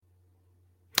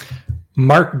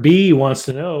Mark B wants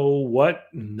to know what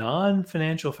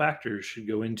non-financial factors should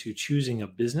go into choosing a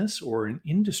business or an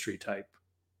industry type.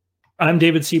 I'm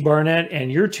David C. Barnett,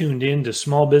 and you're tuned in to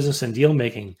Small Business and Deal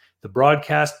Making, the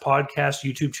broadcast, podcast,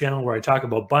 YouTube channel where I talk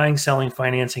about buying, selling,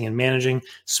 financing, and managing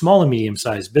small and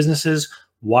medium-sized businesses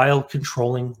while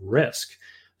controlling risk.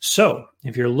 So,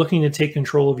 if you're looking to take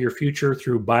control of your future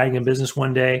through buying a business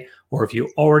one day, or if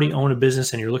you already own a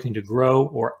business and you're looking to grow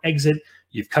or exit,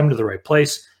 you've come to the right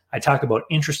place. I talk about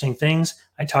interesting things,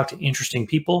 I talk to interesting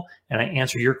people, and I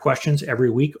answer your questions every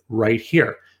week right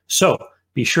here. So,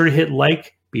 be sure to hit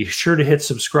like, be sure to hit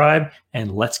subscribe,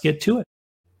 and let's get to it.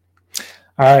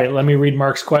 All right, let me read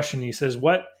Mark's question. He says,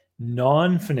 what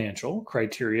non-financial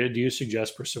criteria do you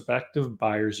suggest prospective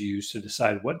buyers use to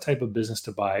decide what type of business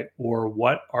to buy, or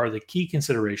what are the key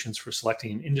considerations for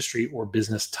selecting an industry or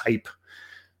business type?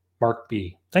 Mark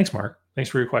B. Thanks, Mark. Thanks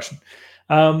for your question.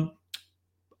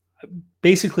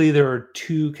 Basically, there are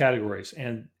two categories,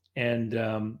 and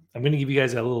I'm going to give you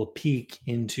guys a little peek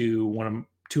into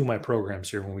two of my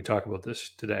programs here when we talk about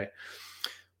this today.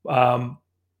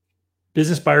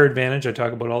 Business Buyer Advantage, I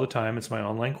talk about all the time. It's my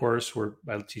online course where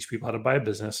I teach people how to buy a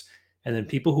business. And then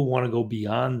people who want to go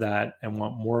beyond that and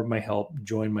want more of my help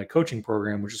join my coaching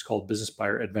program, which is called Business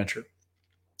Buyer Adventure.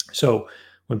 So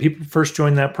when people first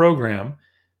join that program,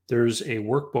 there's a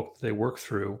workbook that they work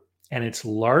through, and it's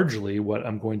largely what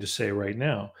I'm going to say right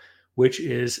now, which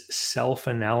is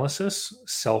self-analysis,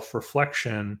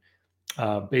 self-reflection,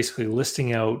 basically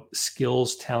listing out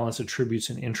skills, talents, attributes,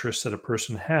 and interests that a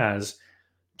person has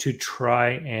to try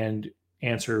and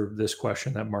answer this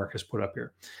question that Mark has put up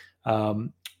here.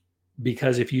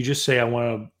 Because if you just say, I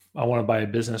want to buy a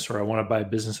business, or I want to buy a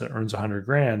business that earns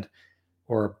 $100,000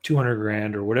 or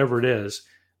 $200,000 or whatever it is,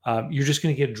 you're just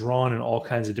going to get drawn in all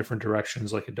kinds of different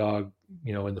directions, like a dog,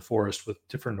 in the forest with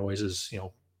different noises,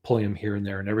 pulling them here and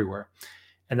there and everywhere.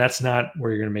 And that's not where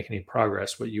you're going to make any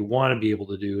progress. What you want to be able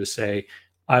to do is say,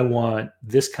 I want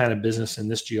this kind of business in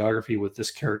this geography with this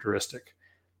characteristic.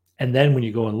 And then when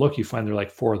you go and look, you find there are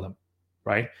like 4 of them,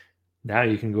 right? Now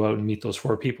you can go out and meet those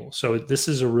 4 people. So this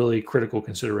is a really critical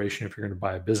consideration if you're going to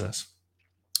buy a business.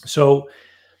 So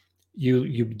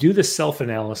you do the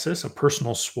self-analysis, a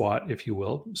personal SWOT, if you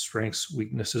will, strengths,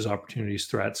 weaknesses, opportunities,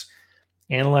 threats.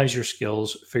 Analyze your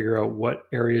skills, figure out what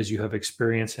areas you have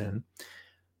experience in,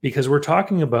 because we're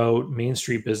talking about Main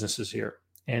Street businesses here.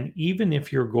 And even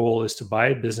if your goal is to buy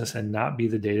a business and not be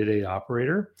the day-to-day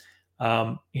operator,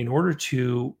 in order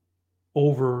to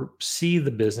oversee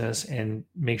the business and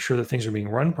make sure that things are being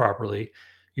run properly,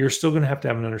 you're still going to have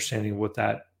an understanding of what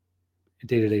that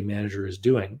day-to-day manager is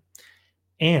doing.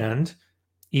 And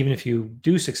even if you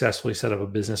do successfully set up a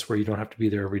business where you don't have to be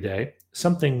there every day,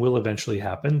 something will eventually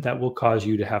happen that will cause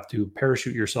you to have to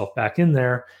parachute yourself back in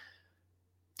there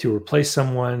to replace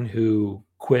someone who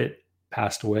quit,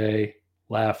 passed away,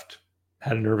 left,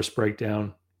 had a nervous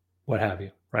breakdown, what have you,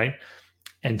 right?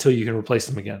 Until you can replace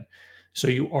them again. So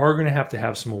you are going to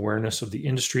have some awareness of the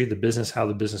industry, the business, how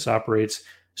the business operates,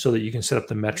 so that you can set up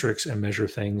the metrics and measure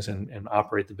things and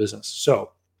operate the business.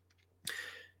 So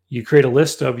you create a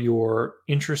list of your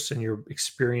interests and your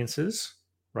experiences,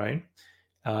 right?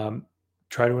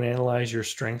 Try to analyze your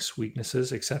strengths,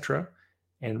 weaknesses, etc.,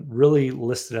 and really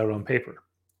list it out on paper.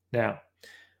 Now,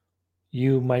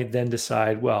 you might then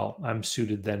decide, well, I'm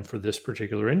suited then for this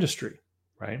particular industry,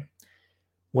 right?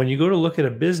 When you go to look at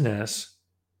a business,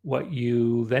 what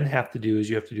you then have to do is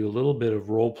you have to do a little bit of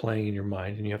role playing in your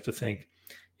mind, and you have to think,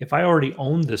 if I already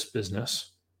owned this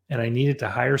business and I needed to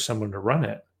hire someone to run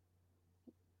it,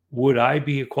 would I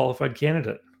be a qualified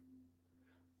candidate?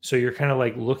 So you're kind of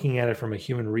like looking at it from a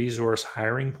human resource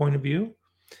hiring point of view.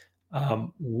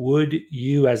 Would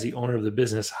you, as the owner of the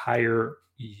business, hire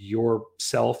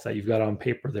yourself that you've got on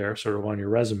paper there, sort of on your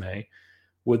resume?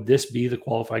 Would this be the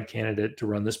qualified candidate to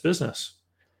run this business?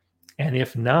 And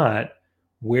if not,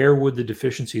 where would the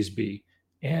deficiencies be?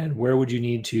 And where would you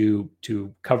need to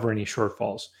cover any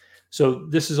shortfalls? So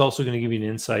this is also going to give you an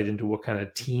insight into what kind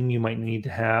of team you might need to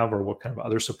have, or what kind of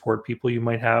other support people you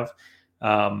might have.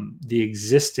 The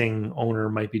existing owner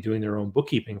might be doing their own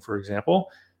bookkeeping, for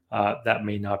example. That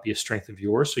may not be a strength of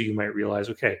yours. So you might realize,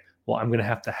 okay, well, I'm going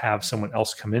to have someone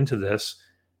else come into this,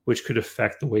 which could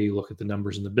affect the way you look at the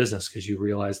numbers in the business, because you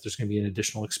realize there's going to be an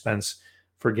additional expense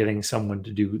for getting someone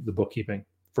to do the bookkeeping,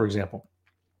 for example.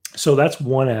 So that's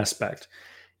one aspect,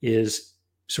 is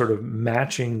sort of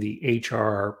matching the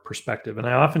HR perspective. And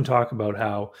I often talk about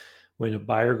how when a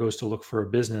buyer goes to look for a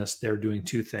business, they're doing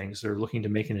 2 things. They're looking to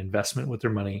make an investment with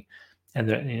their money. And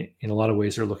in a lot of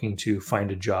ways, they're looking to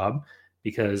find a job,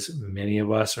 because many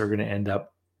of us are going to end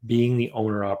up being the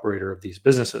owner operator of these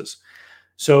businesses.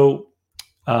 So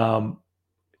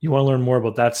you want to learn more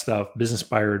about that stuff, Business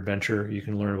Buyer Adventure, you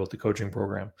can learn about the coaching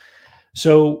program.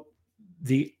 So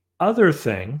the other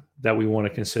thing that we want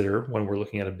to consider when we're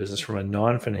looking at a business from a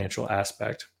non-financial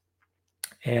aspect,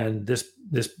 and this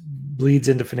bleeds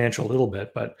into financial a little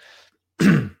bit, but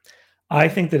I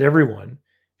think that everyone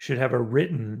should have a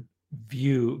written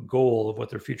goal of what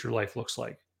their future life looks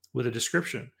like with a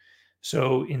description.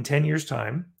 So in 10 years'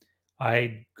 time,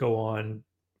 I go on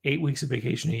 8 weeks of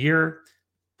vacation a year.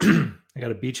 I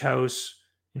got a beach house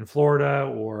in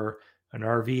Florida, or an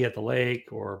RV at the lake,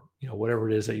 or whatever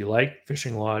it is that you like,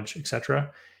 fishing lodge,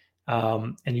 etc.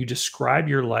 And you describe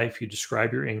your life, you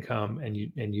describe your income, and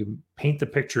you paint the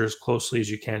picture as closely as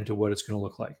you can to what it's going to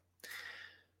look like.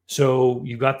 So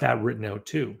you got that written out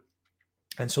too.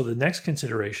 And so the next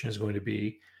consideration is going to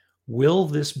be, will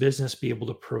this business be able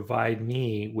to provide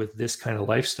me with this kind of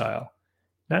lifestyle?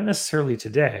 Not necessarily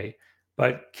today,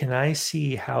 but can I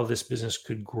see how this business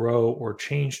could grow or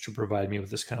change to provide me with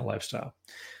this kind of lifestyle?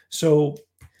 So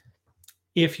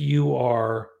if you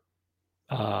are,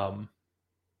 I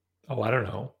don't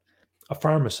know, a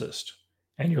pharmacist,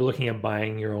 and you're looking at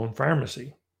buying your own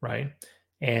pharmacy, right?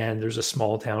 And there's a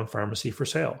small town pharmacy for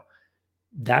sale.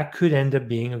 That could end up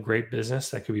being a great business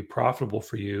that could be profitable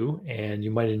for you, and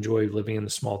you might enjoy living in the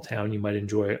small town. You might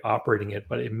enjoy operating it,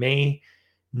 but it may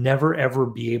never ever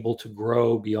be able to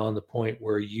grow beyond the point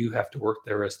where you have to work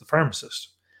there as the pharmacist.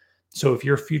 So if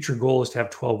your future goal is to have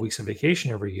 12 weeks of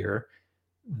vacation every year,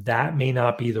 that may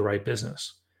not be the right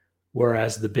business.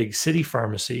 Whereas the big city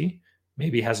pharmacy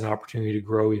maybe has an opportunity to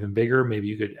grow even bigger. Maybe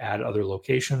you could add other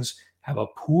locations, have a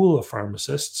pool of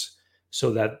pharmacists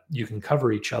so that you can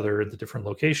cover each other at the different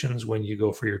locations when you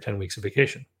go for your 10 weeks of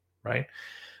vacation, right?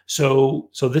 So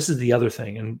this is the other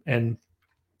thing. And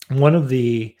one of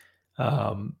the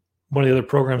other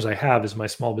programs I have is my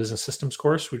small business systems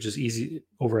course, which is easy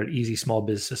over at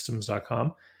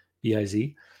easysmallbizsystems.com,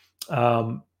 BIZ.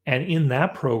 And in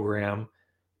that program,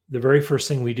 the very first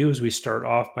thing we do is we start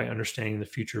off by understanding the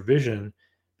future vision,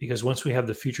 because once we have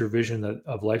the future vision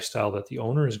of lifestyle that the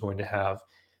owner is going to have,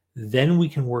 then we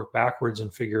can work backwards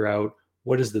and figure out,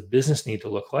 what does the business need to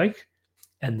look like?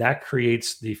 And that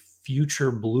creates the future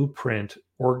blueprint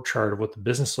org chart of what the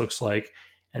business looks like.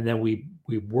 And then we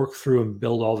work through and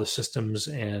build all the systems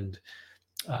and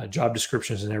job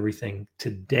descriptions and everything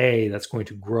today that's going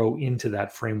to grow into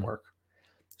that framework.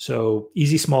 So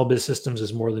Easy Small Biz Systems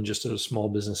is more than just a small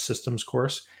business systems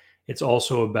course. It's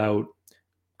also about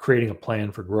creating a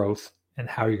plan for growth and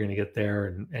how you're going to get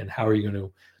there, and how are you going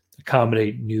to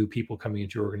accommodate new people coming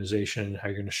into your organization, how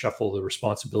you're going to shuffle the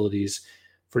responsibilities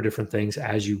for different things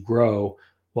as you grow,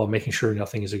 while making sure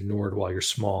nothing is ignored while you're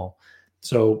small.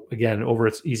 So again, over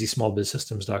at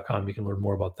easysmallbizsystems.com, you can learn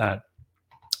more about that.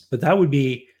 But that would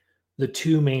be the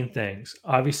two main things.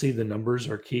 Obviously, the numbers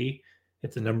are key.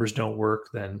 If the numbers don't work,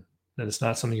 then it's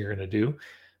not something you're going to do.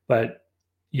 But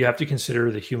you have to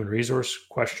consider the human resource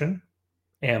question.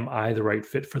 Am I the right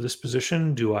fit for this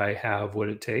position? Do I have what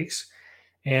it takes?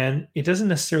 And it doesn't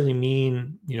necessarily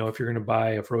mean, if you're going to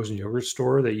buy a frozen yogurt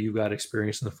store, that you got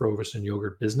experience in the frozen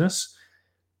yogurt business.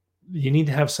 You need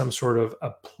to have some sort of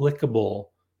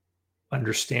applicable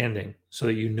understanding so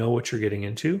that you know what you're getting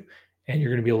into, and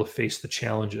you're going to be able to face the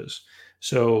challenges.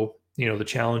 So, the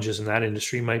challenges in that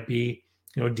industry might be,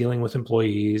 dealing with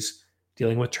employees,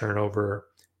 dealing with turnover,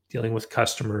 dealing with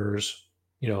customers,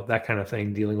 that kind of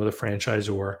thing, dealing with a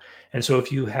franchisor. And so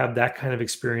if you have that kind of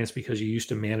experience because you used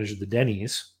to manage the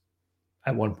Denny's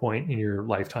at one point in your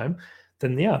lifetime,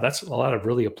 then yeah, that's a lot of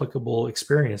really applicable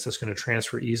experience that's going to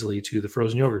transfer easily to the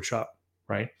frozen yogurt shop,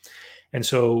 right? And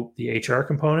so the HR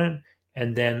component,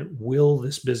 and then will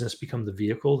this business become the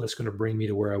vehicle that's going to bring me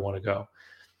to where I want to go?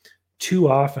 Too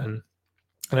often,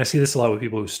 and I see this a lot with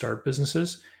people who start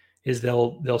businesses, is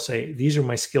they'll say, these are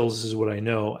my skills, this is what I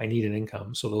know, I need an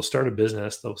income. So they'll start a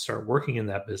business, they'll start working in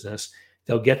that business,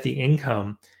 they'll get the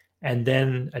income, and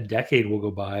then a decade will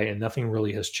go by and nothing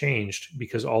really has changed,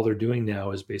 because all they're doing now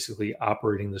is basically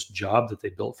operating this job that they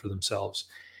built for themselves.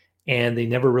 And they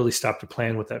never really stop to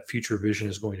plan what that future vision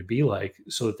is going to be like,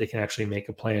 so that they can actually make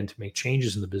a plan to make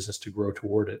changes in the business to grow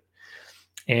toward it.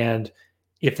 And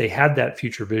if they had that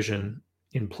future vision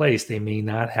in place, they may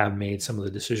not have made some of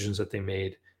the decisions that they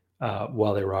made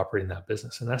while they were operating that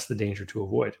business. And that's the danger to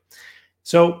avoid.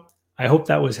 So I hope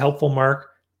that was helpful,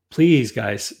 Mark. Please,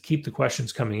 guys, keep the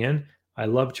questions coming in. I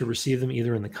love to receive them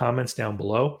either in the comments down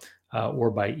below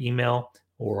or by email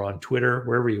or on Twitter,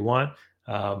 wherever you want.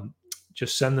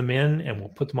 Just send them in and we'll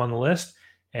put them on the list,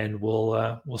 and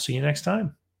we'll see you next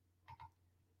time.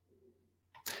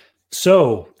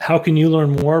 So, how can you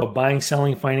learn more about buying,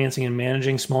 selling, financing, and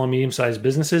managing small and medium-sized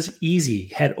businesses? Easy.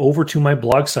 Head over to my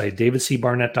blog site,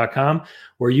 davidcbarnett.com,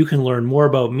 where you can learn more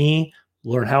about me,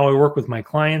 learn how I work with my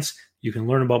clients. You can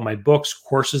learn about my books,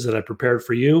 courses that I prepared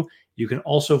for you. You can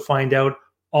also find out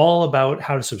all about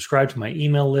how to subscribe to my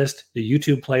email list, the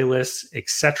YouTube playlists,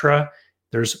 etc.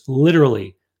 There's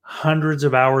literally hundreds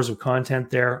of hours of content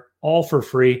there, all for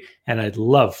free, and I'd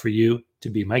love for you to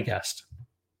be my guest.